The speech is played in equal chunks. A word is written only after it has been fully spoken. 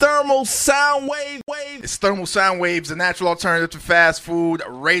Thermal Sound Wave. It's Thermal Sound Waves, the natural alternative to fast food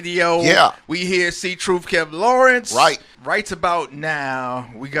radio. Yeah. We here, see Truth Kev Lawrence. Right. Right about now,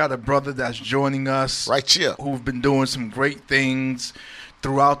 we got a brother that's joining us. Right here. Who've been doing some great things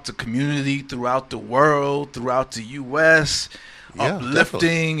throughout the community, throughout the world, throughout the U.S.,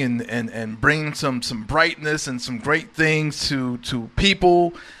 uplifting and bringing some brightness and some great things to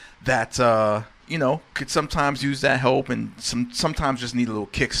people that could sometimes use that help and sometimes just need a little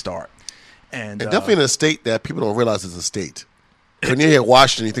kickstart. And definitely in a state that people don't realize is a state. When you hear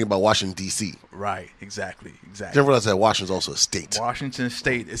Washington, you think about Washington, D.C. Right, exactly. You don't realize that Washington's also a state. Washington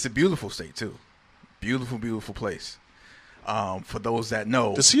State, it's a beautiful state too. Beautiful, beautiful place. For those that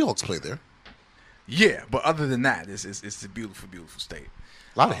know. The Seahawks play there. Yeah, but other than that, it's a beautiful, beautiful state.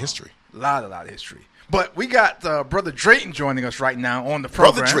 A lot of history. A lot of history. But we got Brother Drayton joining us right now on the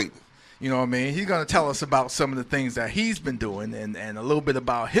program. Brother Drayton. You know what I mean? He's going to tell us about some of the things that he's been doing and a little bit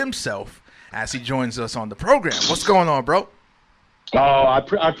about himself as he joins us on the program. What's going on, bro? Oh,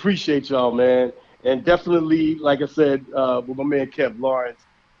 I appreciate y'all, man. And definitely, like I said, with my man Kev Lawrence,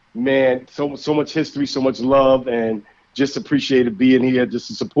 man, so much history, so much love, and just appreciated being here just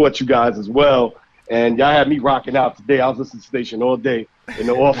to support you guys as well. And y'all had me rocking out today. I was listening to the station all day in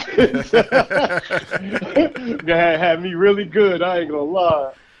the office. had me really good. I ain't gonna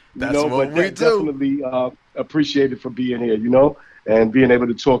lie. That's what we do. Definitely appreciated for being here, and being able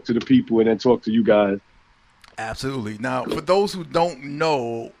to talk to the people and then talk to you guys. Absolutely. Now, for those who don't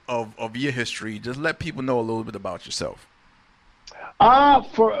know of your history, just let people know a little bit about yourself.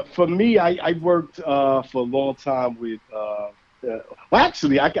 For me, I worked for a long time with.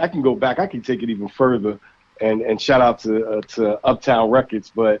 Actually, I can go back. I can take it even further, and shout out to Uptown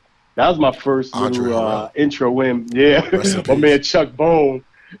Records. But that was my first little intro in. Yeah, my man Chuck Bone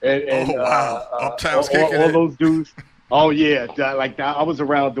and Uptown's kicking all it. Those dudes. Oh yeah, that, I was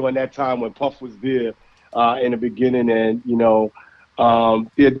around during that time when Puff was there in the beginning, and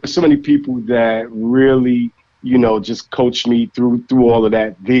there's so many people that really just coached me through all of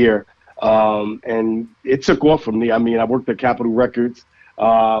that there. And it took off from me. I mean, I worked at Capitol Records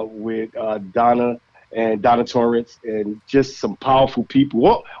with Donna Torrance and just some powerful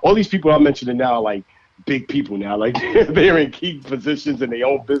people. All these people I'm mentioning now are like big people now. Like they're in key positions in their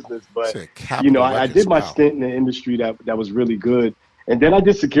own business. But, I did my stint in the industry that was really good. And then I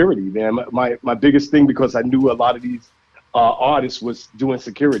did security, man. My biggest thing, because I knew a lot of these artists, was doing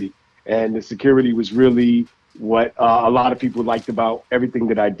security. And the security was really what a lot of people liked about everything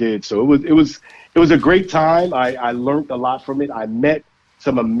that I did. So it was a great time. I learned a lot from it. I met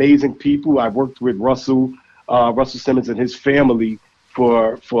some amazing people. I worked with Russell Simmons and his family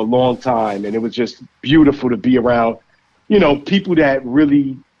for a long time, and it was just beautiful to be around, people that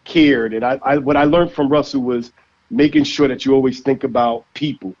really cared. And what I learned from Russell was making sure that you always think about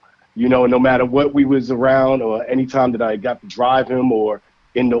people, no matter what we was around or any time that I got to drive him or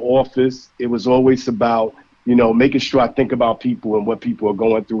in the office, it was always about making sure I think about people and what people are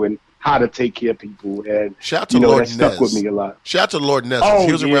going through and how to take care of people. And, shout out to Lord that stuck with me a lot. Shout out to Lord Ness.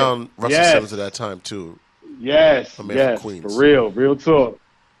 He was around Russell Simmons at that time, too. Yes, from for real talk.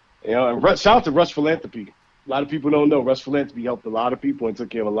 And shout out to Rush Philanthropy. A lot of people don't know Rush Philanthropy helped a lot of people and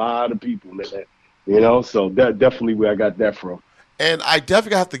took care of a lot of people, man. So that's definitely where I got that from. And I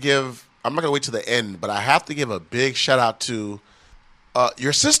definitely have to give, I'm not going to wait to the end, but I have to give a big shout out to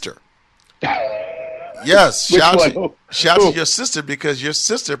your sister. Yes, shout out to your sister, because your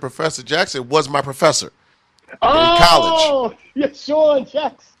sister, Professor Jackson, was my professor in college. Oh, yeah, Sean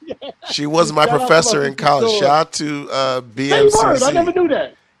Jackson. Yeah. She was my professor in college. Shout out to BMCC. I never knew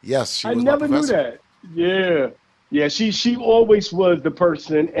that. Yes, she was I never my knew professor. that. Yeah. She always was the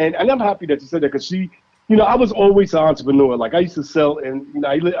person, and I'm happy that you said that, because she, I was always an entrepreneur. Like I used to sell, and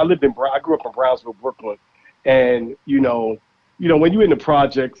I grew up in Brownsville, Brooklyn, and when you're in the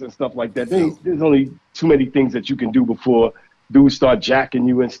projects and stuff like that, there's only too many things that you can do before dudes start jacking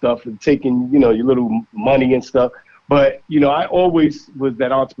you and stuff and taking, your little money and stuff. But, I always was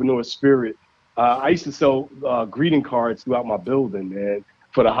that entrepreneur spirit. I used to sell greeting cards throughout my building and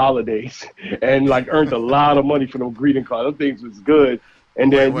for the holidays, and earned a lot of money for those greeting cards. Those things was good.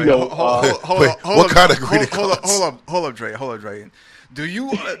 And then, what kind of greeting cards? Hold up, Dre. Do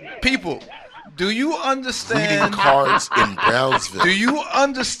you people? Do you understand? Greeting cards in Brownsville. Do you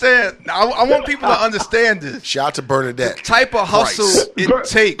understand? I want people to understand this. Shout out to Bernadette. The type of hustle it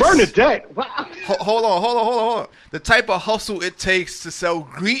takes. Bernadette. Wow. Hold on. The type of hustle it takes to sell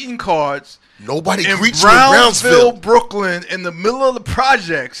greeting cards. Nobody in greets you in Brownsville, Brooklyn, in the middle of the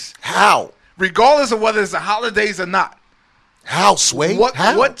projects. How? Regardless of whether it's the holidays or not. How, Sway? What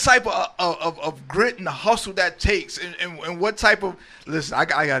type of grit and hustle that takes, and what type of listen? I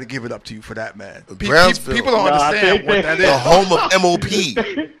got to give it up to you for that, man. Brownsville. People don't understand what that is. The home of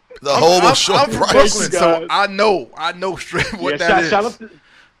MOP. The home of Sean I'm from Brooklyn, so I know straight what that is.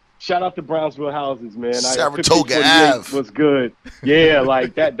 Shout out to Brownsville houses, man. Saratoga Ave was good. Yeah,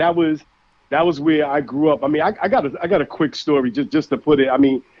 like that was where I grew up. I mean, I got a quick story just to put it. I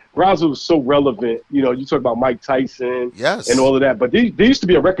mean, Brownsville was so relevant. You know, you talk about Mike Tyson, yes, and all of that. But there used to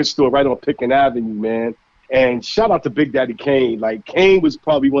be a record store right on Pitkin Avenue, man. And shout out to Big Daddy Kane. Like, Kane was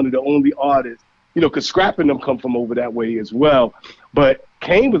probably one of the only artists, you know, because Scrap and them come from over that way as well. But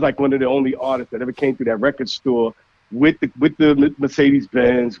Kane was like one of the only artists that ever came through that record store with the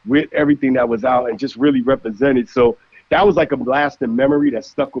Mercedes-Benz, with everything that was out, and just really represented. So that was like a lasting memory that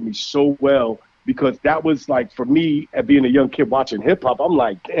stuck with me so well, because that was like, for me, at being a young kid watching hip-hop, I'm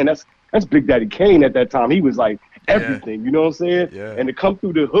like, man, that's Big Daddy Kane at that time. He was like everything, you know what I'm saying? Yeah. And to come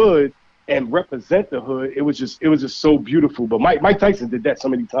through the hood and represent the hood, it was just so beautiful. But Mike Tyson did that so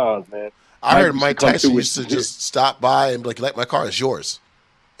many times, man. I heard Mike Tyson used to just stop by and be like my car is yours.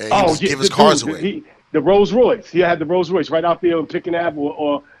 And he would give his cars away. The Rolls Royce. He had the Rolls Royce right out there on Pitkin Avenue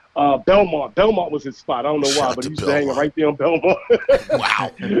or Belmont. Belmont was his spot. I don't know why, but he used to hang right there on Belmont.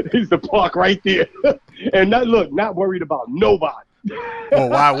 Wow. He used to park right there. And not worried about nobody. Well,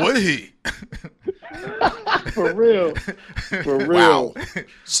 why would he? For real. Wow.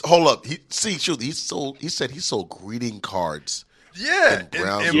 Hold up. He said he sold greeting cards. Yeah,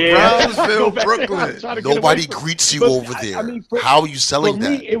 in Brownsville, Brooklyn. Nobody greets you over there. I mean, how are you selling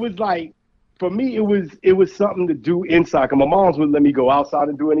that? For me, it was something to do inside. Cause my moms wouldn't let me go outside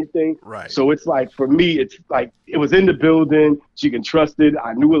and do anything. Right. So it's like, for me, it's like, it was in the building. She can trust it.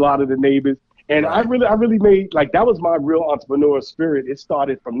 I knew a lot of the neighbors, and right. I really made, like, that was my real entrepreneurial spirit. It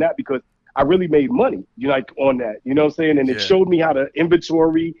started from that because I really made money, you know, like, on that. You know what I'm saying? And it showed me how to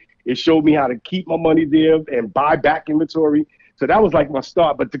inventory. It showed me how to keep my money there and buy back inventory. So that was like my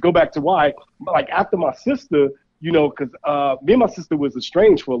start. But to go back to why, like, after my sister, you know, because me and my sister was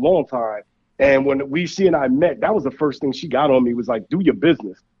estranged for a long time. And when she and I met, that was the first thing she got on me, was like, do your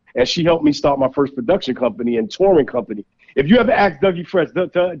business. And she helped me start my first production company and touring company. If you ever ask Dougie Fresh,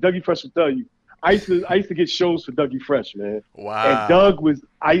 Dougie Fresh will tell you, I used to get shows for Dougie Fresh, man. Wow. And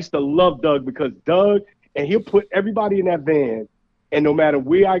I used to love Doug, because Doug, and he'll put everybody in that van. And no matter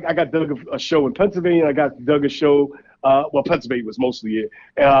where I got Doug a show in Pennsylvania, I got Doug a show, Pennsylvania was mostly it,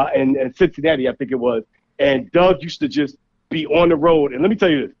 and Cincinnati, I think it was. And Doug used to just be on the road. And let me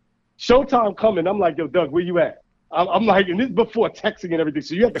tell you this. Showtime coming, I'm like, yo, Doug, where you at? I'm like, and this is before texting and everything,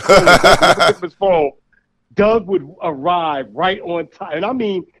 so you have to call him his phone. Doug would arrive right on time. And I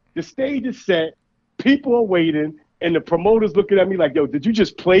mean, the stage is set, people are waiting, and the promoter's looking at me like, yo, did you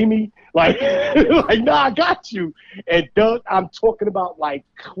just play me? Like, nah, I got you. And Doug, I'm talking about, like,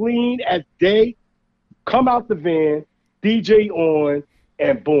 clean as day, come out the van, DJ on,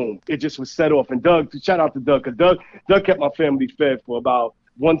 and boom, it just was set off. And Doug, shout out to Doug, because Doug kept my family fed for about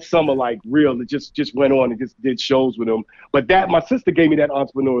one summer, like, real. It just went on and just did shows with him. But my sister gave me that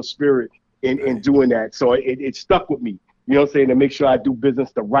entrepreneurial spirit in doing that. So it stuck with me, you know what I'm saying, to make sure I do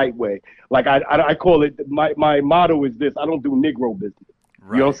business the right way. Like, I call it, my motto is this: I don't do Negro business.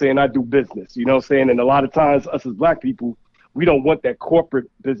 Right. You know what I'm saying? I do business, you know what I'm saying? And a lot of times, us as black people, we don't want that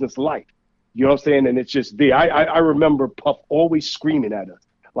corporate business life. You know what I'm saying? And it's just there. I remember Puff always screaming at us.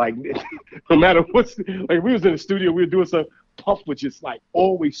 Like, no matter what's, like, we was in the studio, we were doing some, Puff would just, like,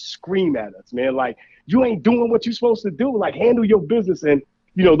 always scream at us, man. Like, you ain't doing what you're supposed to do. Like, handle your business. And,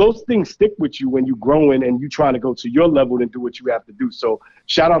 you know, those things stick with you when you're growing and you trying to go to your level and do what you have to do. So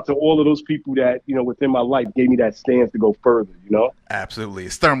shout out to all of those people that, you know, within my life gave me that stance to go further, you know? Absolutely.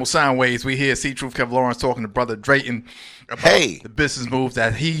 It's Thermal Sound Waves. We hear C Truth, Kev Lawrence talking to Brother Drayton about the business moves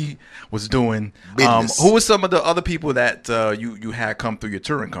that he was doing. Who were some of the other people that you had come through your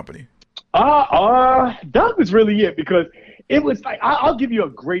touring company? Doug was really it, because it was like, I'll give you a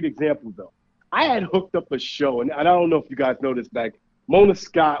great example, though. I had hooked up a show, and I don't know if you guys know this back. Mona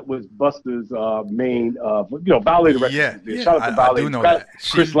Scott was Busta's main, Violator record. Yeah, shout out to Violator. I do know that.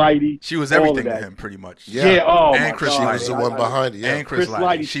 Chris Lighty. She was everything to him, pretty much. And Chris Lighty was the one behind it. Yeah. And Chris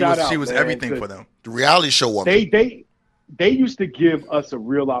Lighty. She was everything for them. The reality show woman. They used to give us a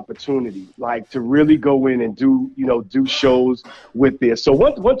real opportunity, like, to really go in and do shows with this. So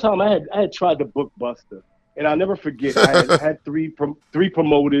one time I had tried to book Busta, and I'll never forget. I had three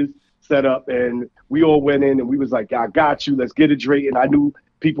promoters set up, and we all went in, and we was like, I got you, let's get it straight. And I knew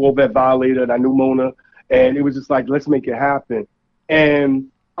people over at Violator, and I knew Mona, and it was just like, let's make it happen. And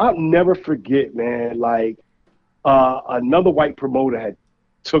I'll never forget, man, like, another white promoter had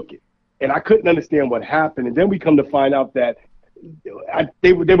took it, and I couldn't understand what happened. And then we come to find out that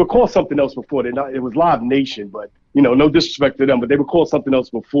they were called something else before. It was Live Nation, but no disrespect to them, but they were called something else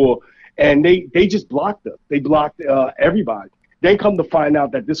before, and they just blocked us. They blocked everybody. Then come to find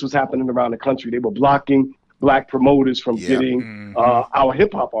out that this was happening around the country. They were blocking black promoters from getting our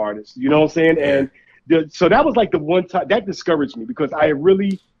hip hop artists. You know what I'm saying? Yeah. And so that was like the one time that discouraged me, because I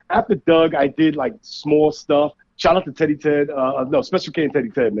really, after Doug, I did like small stuff. Shout out to Teddy Ted. Special K and Teddy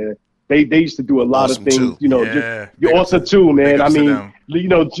Ted, man. They used to do a lot Awesome of things. too. You're awesome too, man. I mean, them.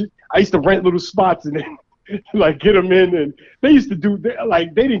 I used to rent little spots and then like get them in, and they used to do they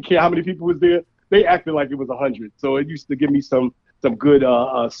didn't care how many people was there. They acted like it was 100. So it used to give me some good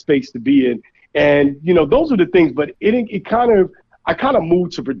space to be in. And those are the things. But I kind of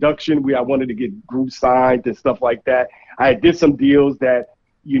moved to production where I wanted to get group signed and stuff like that. I did some deals that,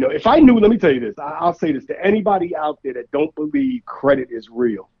 if I knew, let me tell you this, I'll say this to anybody out there that don't believe credit is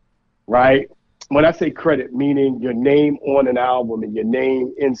real, right? When I say credit, meaning your name on an album and your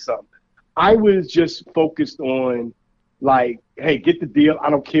name in something, I was just focused on like, hey, get the deal. I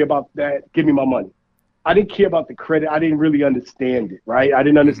don't care about that. Give me my money. I didn't care about the credit. I didn't really understand it, right? I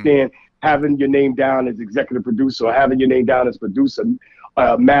didn't understand having your name down as executive producer or having your name down as producer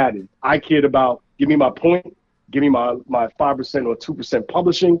mattered. I cared about, give me my point, give me my 5% or 2%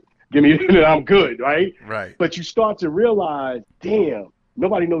 publishing, give me, and I'm good, right? Right. But you start to realize, damn,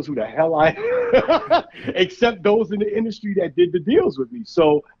 nobody knows who the hell I am except those in the industry that did the deals with me.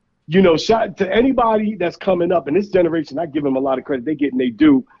 So, shout to anybody that's coming up in this generation, I give them a lot of credit. They get and they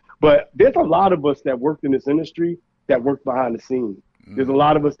do. But there's a lot of us that worked in this industry that worked behind the scenes. There's a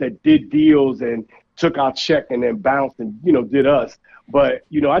lot of us that did deals and took our check and then bounced and, did us. But,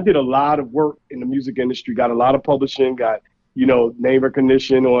 I did a lot of work in the music industry, got a lot of publishing, got, name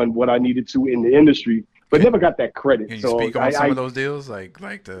recognition on what I needed to in the industry, but never got that credit. Can you speak on some of those deals? Like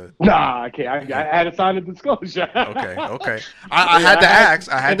the... Nah, I can't. I had to sign a disclosure. Okay. I had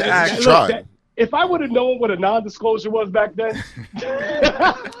to ask. Look, if I would have known what a non-disclosure was back then.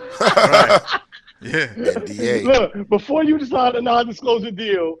 Right. Yeah. NDA. Look, before you decide a non-disclosure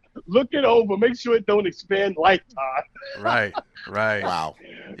deal, look it over. Make sure it don't expand lifetime. Right. Wow.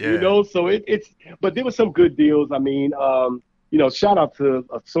 Yeah. So it's. But there were some good deals. I mean, shout out to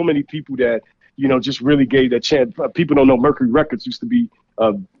so many people that just really gave that chance. People don't know Mercury Records used to be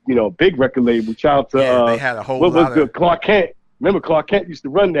big record label. Shout out to they had a whole what lot was the Clark Kent. Remember Clark Kent used to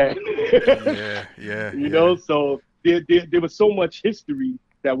run that. Yeah. So there was so much history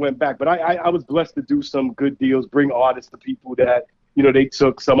that went back. But I was blessed to do some good deals, bring artists to people that, they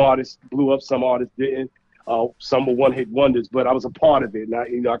took. Some artists blew up, some artists didn't. Some were one-hit wonders, but I was a part of it.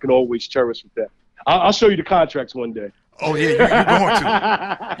 And I can always cherish with that. I'll show you the contracts one day. Oh, yeah, you're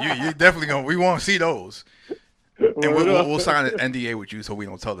going to. You're definitely going to. We want to see those. And we'll sign an NDA with you so we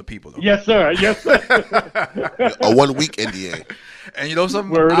don't tell the people, though. Yes, sir. A 1 week NDA. And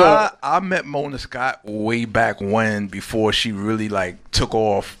something? I met Mona Scott way back when, before she really took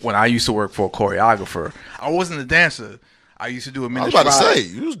off. When I used to work for a choreographer, I wasn't a dancer. I used to do administrative. I was about to say,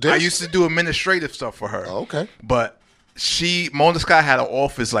 you was dancing. I used to do administrative stuff for her. Oh, okay. But Mona Scott had an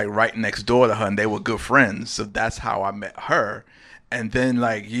office right next door to her, and they were good friends. So that's how I met her. And then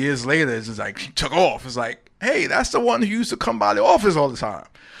years later, it's just she took off. It's hey, that's the one who used to come by the office all the time.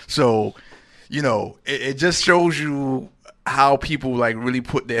 So, it just shows you how people really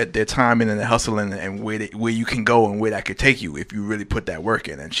put their time in and their hustle in, and where you can go and where that could take you if you really put that work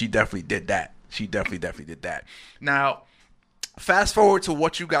in. And she definitely did that. She definitely did that. Now, fast forward to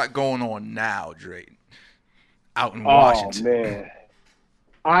what you got going on now, Drayton, out in Washington. Oh man,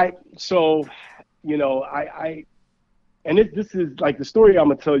 and this is the story I'm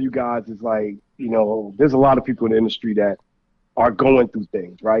gonna tell you guys is there's a lot of people in the industry that are going through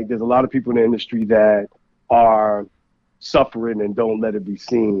things, right? There's a lot of people in the industry that are suffering and don't let it be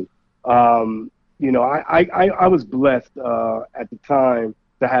seen. I was blessed at the time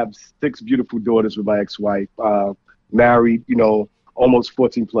to have 6 beautiful daughters with my ex-wife, married, almost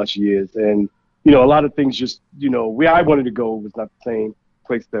 14 plus years. And, a lot of things just, where I wanted to go was not the same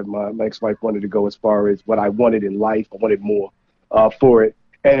place that my ex-wife wanted to go as far as what I wanted in life. I wanted more for it.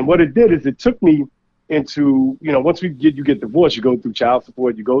 And what it did is it took me into, once you get divorced, you go through child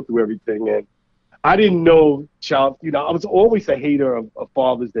support, you go through everything. And I didn't know I was always a hater of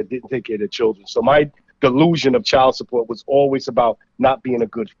fathers that didn't take care of their children. So my delusion of child support was always about not being a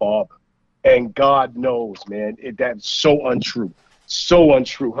good father. And God knows, man, that's so untrue. So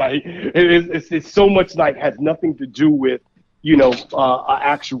untrue, right? It's so much has nothing to do with, an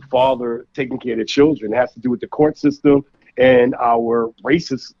actual father taking care of their children. It has to do with the court system and our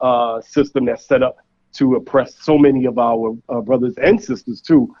racist system that's set up to oppress so many of our brothers and sisters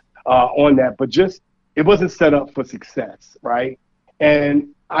too on that. But just it wasn't set up for success, right? And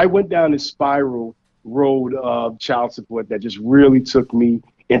I went down this spiral road of child support that just really took me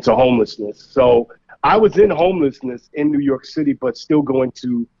into homelessness. So I was in homelessness in New York City, but still going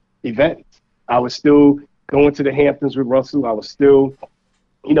to events. I was still going to the Hamptons with Russell. I was still,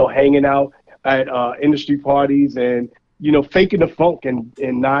 hanging out at industry parties and, faking the funk and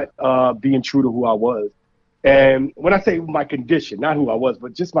not being true to who I was. And when I say my condition, not who I was,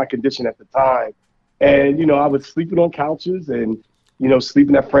 but just my condition at the time. And, I was sleeping on couches and,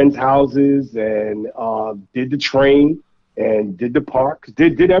 sleeping at friends' houses and did the train and did the parks,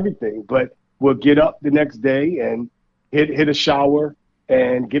 did everything. But we'll get up the next day and hit a shower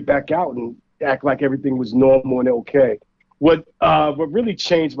and get back out and act like everything was normal and okay. What really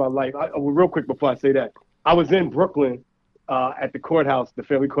changed my life, real quick before I say that, I was in Brooklyn at the courthouse, the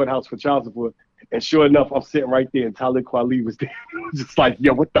family courthouse for child support. And sure enough, I'm sitting right there, and Talib Kweli was there. Just like,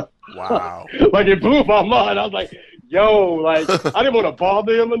 yo, what the? Wow. Like, it blew my mind. I was like, yo, like, I didn't want to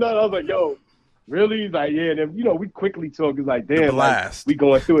bother him or nothing. I was like, yo, really? He's like, yeah. And then, we quickly talked. It's like, damn, like, we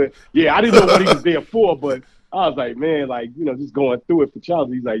going through it. Yeah, I didn't know what he was there for, but I was like, man, like, just going through it for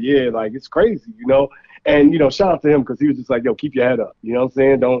child. He's like, yeah, like, it's crazy, And, shout out to him because he was just like, yo, keep your head up. You know what I'm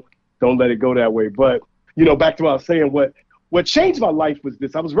saying? Don't let it go that way. But, back to what I was saying, what changed my life was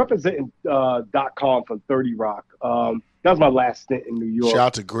this. I was representing .com from 30 Rock. That was my last stint in New York. Shout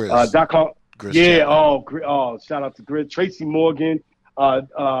out to Grizz. .com. Grizz yeah. Chapman. Shout out to Grizz. Tracy Morgan.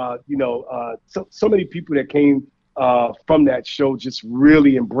 So many people that came from that show just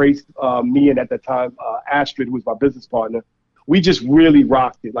really embraced me. And at the time, Astrid, who was my business partner, we just really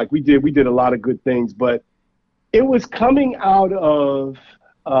rocked it. Like we did a lot of good things, but it was coming out of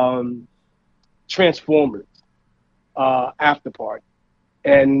Transformers. After party.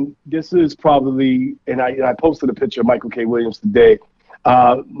 And this is probably, and I posted a picture of Michael K. Williams today.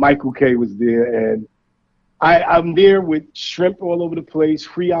 Michael K. was there, and I'm there with shrimp all over the place,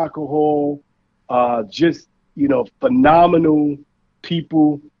 free alcohol, just, phenomenal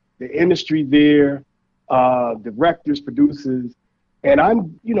people, the industry there, directors, producers. And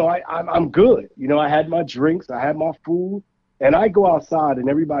I'm good. I had my drinks, I had my food, and I go outside and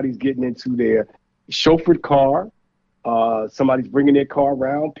everybody's getting into their chauffeured car. Somebody's bringing their car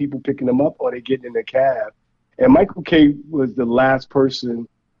around, people picking them up, or they getting in their cab. And Michael K. was the last person,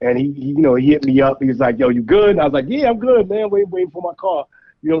 and he hit me up. He was like, yo, you good? And I was like, yeah, I'm good, man. Waiting for my car.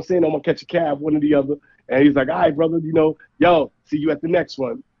 You know what I'm saying? I'm going to catch a cab, one or the other. And he's like, all right, brother, yo, see you at the next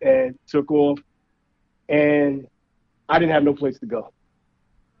one. And took off. And I didn't have no place to go.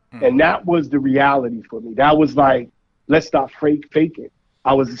 And that was the reality for me. That was like, let's stop faking.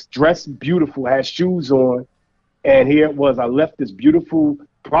 I was dressed beautiful, had shoes on. And here it was. I left this beautiful,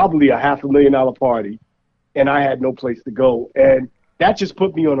 probably a $500,000 party, and I had no place to go. And that just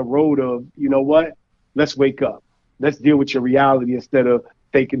put me on a road of, you know what? Let's wake up. Let's deal with your reality instead of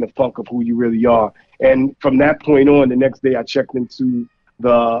faking the funk of who you really are. And from that point on, the next day I checked into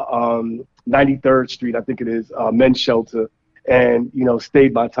the 93rd Street, I think it is, men's shelter, and,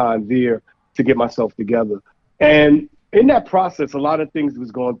 stayed my time there to get myself together. And in that process, a lot of things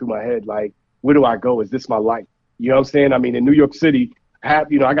was going through my head, like, where do I go? Is this my life? You know what I'm saying? I mean, in New York City, I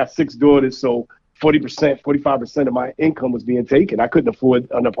got 6 daughters, so 40%, 45% of my income was being taken. I couldn't afford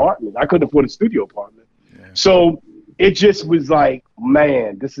an apartment. I couldn't afford a studio apartment. Yeah. So it just was like,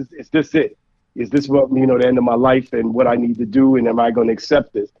 man, is this it? Is this what, the end of my life and what I need to do? And am I going to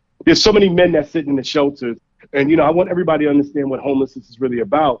accept this? There's so many men that sit in the shelters. And, I want everybody to understand what homelessness is really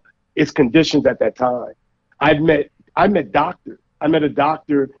about. It's conditions at that time. I met doctors. I met a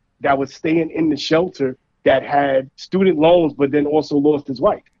doctor that was staying in the shelter that had student loans, but then also lost his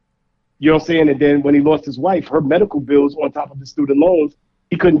wife. You know what I'm saying? And then when he lost his wife, her medical bills on top of the student loans,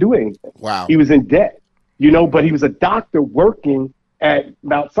 he couldn't do anything. Wow. He was in debt, but he was a doctor working at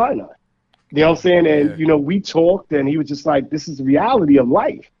Mount Sinai. You know what I'm saying? And, we talked and he was just like, this is the reality of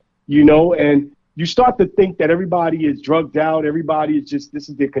life, and you start to think that everybody is drugged out. Everybody is just, this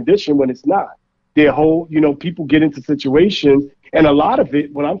is their condition when it's not. Their whole, people get into situations, and a lot of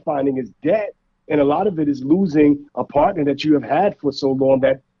it, what I'm finding, is debt. And a lot of it is losing a partner that you have had for so long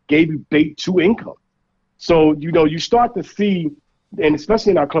that gave you bait to income. So, you start to see, and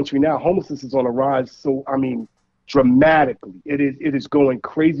especially in our country now, homelessness is on a rise. So, dramatically, it is going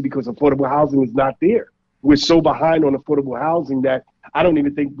crazy because affordable housing is not there. We're so behind on affordable housing that I don't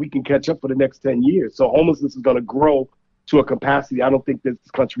even think we can catch up for the next 10 years. So homelessness is going to grow to a capacity I don't think this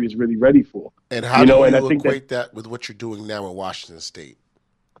country is really ready for. And how do you equate that with what you're doing now in Washington State?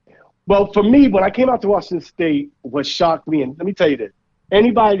 Well, for me, when I came out to Washington State, what shocked me, and let me tell you this,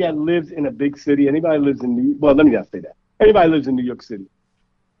 anybody that lives in a big city, anybody that lives in let me not say that. Anybody that lives in New York City,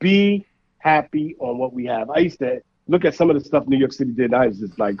 be happy on what we have. I used to look at some of the stuff New York City did, and I was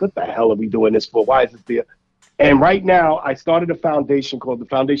just like, what the hell are we doing this for? Why is this there? And right now, I started a foundation called the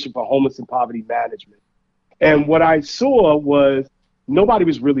Foundation for Homeless and Poverty Management. And what I saw was nobody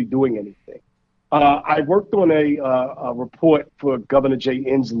was really doing anything. I worked on a report for Governor Jay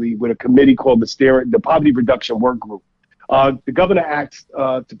Inslee with a committee called the Poverty Reduction Work Group. The governor asked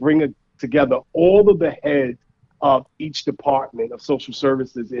to bring together all of the heads of each department of social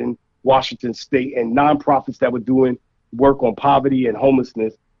services in Washington State and nonprofits that were doing work on poverty and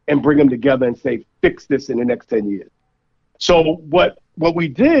homelessness, and bring them together and say, fix this in the next 10 years. So what we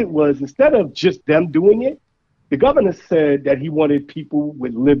did was, instead of just them doing it, the governor said that he wanted people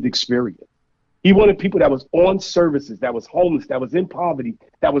with lived experience. He wanted people that was on services, that was homeless, that was in poverty,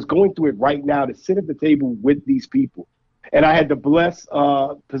 that was going through it right now, to sit at the table with these people. And I had the blessed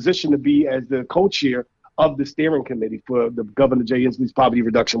position to be as the co-chair of the steering committee for the Governor Jay Inslee's Poverty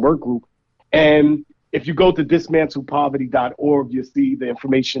Reduction Work Group. And if you go to dismantlepoverty.org, you'll see the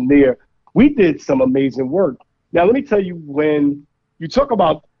information there. We did some amazing work. Now, let me tell you, when you talk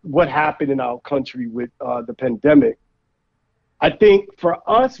about what happened in our country with the pandemic, I think for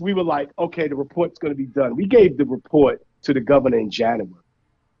us, we were like, okay, the report's going to be done. We gave the report to the governor in January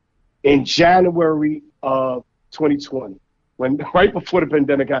of 2020, right before the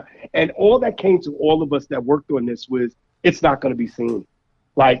pandemic happened. And all that came to all of us that worked on this was, it's not going to be seen.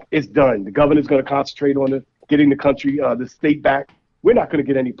 Like, it's done. The governor's going to concentrate on getting the country, the state back. We're not going to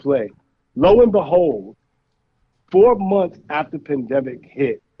get any play. Lo and behold, 4 months after the pandemic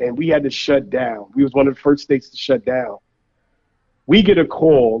hit and we had to shut down, we was one of the first states to shut down. We get a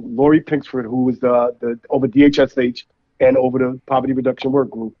call. Lori Pinksford, who was over DHSH and over the Poverty Reduction Work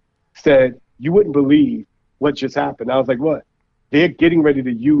Group, said, you wouldn't believe what just happened. I was like, what? They're getting ready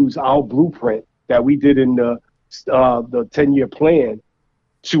to use our blueprint that we did in the 10-year plan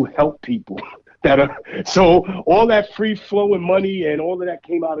to help people. So all that free flowing money and all of that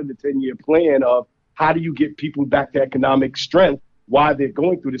came out of the 10-year plan of how do you get people back to economic strength while they're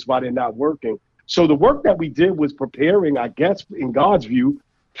going through this, while they're not working. So the work that we did was preparing, I guess, in God's view,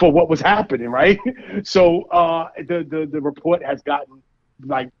 for what was happening, right? So the report has gotten,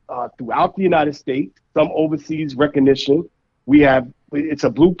 throughout the United States, some overseas recognition. It's a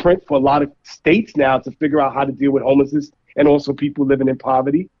blueprint for a lot of states now to figure out how to deal with homelessness and also people living in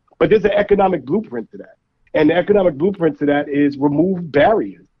poverty. But there's an economic blueprint to that. And the economic blueprint to that is remove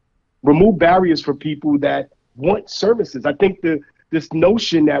barriers. Remove barriers for people that want services. I think this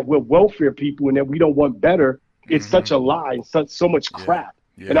notion that we're welfare people and that we don't want better is such a lie and so much crap.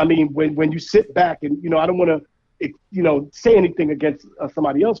 Yeah. And I mean, when you sit back and, I don't want to, say anything against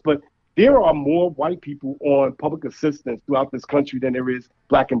somebody else, but there are more white people on public assistance throughout this country than there is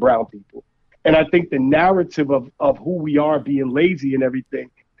black and brown people. And I think the narrative of who we are being lazy and everything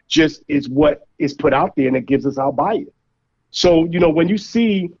just is what is put out there, and it gives us our bias. So, when you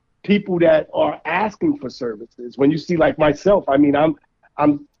see people that are asking for services, when you see like myself, I mean, I'm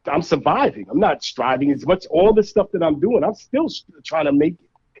surviving. I'm not striving as much. All the stuff that I'm doing, I'm still trying to make it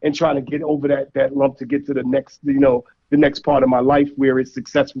and trying to get over that lump to get to the next, the next part of my life where it's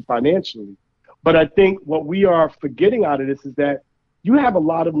successful financially. But I think what we are forgetting out of this is that you have a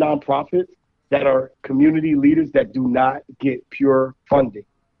lot of nonprofits that are community leaders that do not get pure funding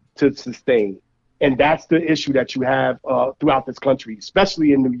to sustain. And that's the issue that you have throughout this country,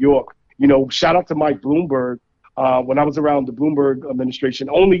 especially in New York. Shout out to Mike Bloomberg. When I was around the Bloomberg administration,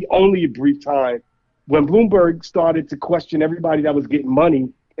 only a brief time, when Bloomberg started to question everybody that was getting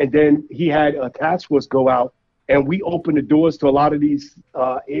money, and then he had a task force go out, and we opened the doors to a lot of these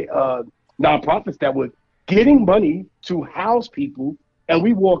nonprofits that were getting money to house people, and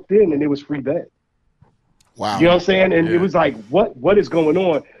we walked in and it was free bed. Wow. You know what I'm saying? And it was like, what is going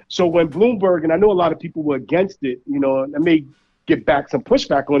on? So when Bloomberg, and I know a lot of people were against it, I may get back some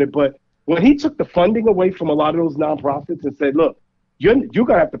pushback on it, but when he took the funding away from a lot of those nonprofits and said, look, you're going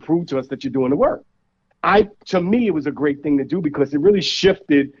to have to prove to us that you're doing the work. To me, it was a great thing to do because it really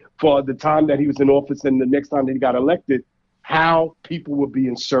shifted for the time that he was in office and the next time that he got elected, how people were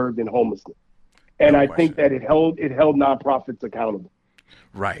being served in homelessness. And I think that it held nonprofits accountable.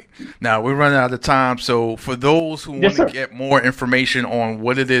 Right. Now, we're running out of time. So for those who want to get more information on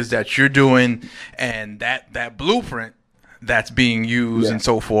what it is that you're doing and that blueprint that's being used and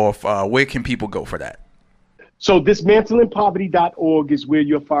so forth, where can people go for that? So dismantlingpoverty.org is where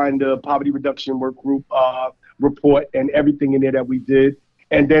you'll find the Poverty Reduction Work Group report and everything in there that we did.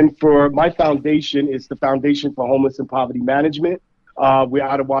 And then for my foundation, it's the Foundation for Homeless and Poverty Management. We're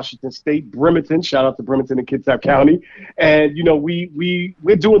out of Washington State, Bremerton. Shout out to Bremerton and Kitsap County. And,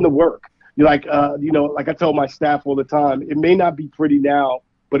 we're doing the work. Like I tell my staff all the time, it may not be pretty now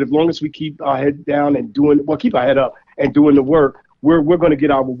But as long as we keep our head down and keep our head up and doing the work, we're going to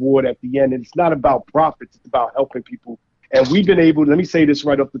get our reward at the end. And it's not about profits. It's about helping people. And we've been able, let me say this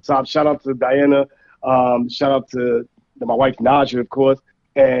right off the top. Shout out to Diana. Shout out to my wife, Naja, of course,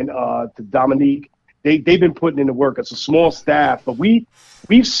 and to Dominique. They've been putting in the work. It's a small staff, but we've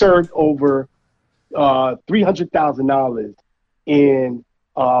served over $300,000 in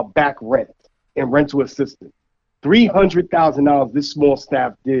back rent and rental assistance. $300,000 this small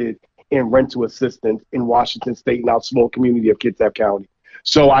staff did in rental assistance in Washington State and our small community of Kitsap County.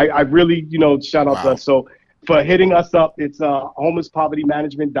 So I really, shout out to us. So for hitting us up, it's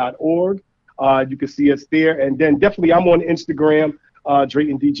homelesspovertymanagement.org. You can see us there. And then definitely I'm on Instagram,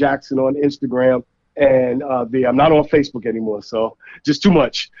 Drayton D. Jackson on Instagram. And I'm not on Facebook anymore, so just too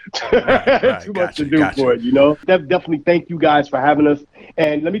much. Right, too much to do for it, Definitely thank you guys for having us.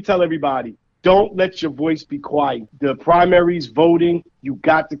 And let me tell everybody, don't let your voice be quiet. The primaries voting, you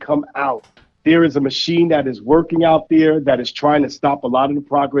got to come out. There is a machine that is working out there that is trying to stop a lot of the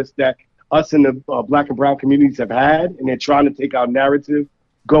progress that us in the Black and brown communities have had, and they're trying to take our narrative.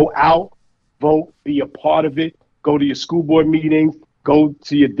 Go out, vote, be a part of it. Go to your school board meetings. Go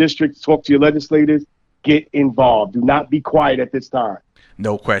to your districts, talk to your legislators, get involved. Do not be quiet at this time.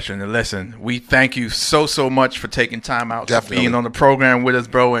 No question. And listen, we thank you so much for taking time out, Definitely. for being on the program with us,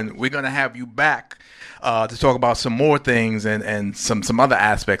 bro. And we're going to have you back to talk about some more things and some other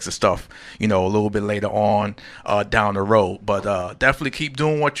aspects of stuff, a little bit later on down the road. But definitely keep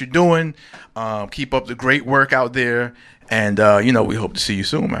doing what you're doing. Keep up the great work out there. And, we hope to see you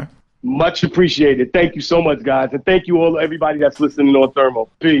soon, man. Much appreciated. Thank you so much, guys. And thank you all, everybody that's listening on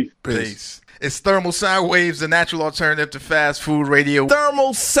Thermal. Peace. It's Thermal Sound Waves, the natural alternative to fast food radio.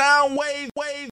 Thermal Sound Wave.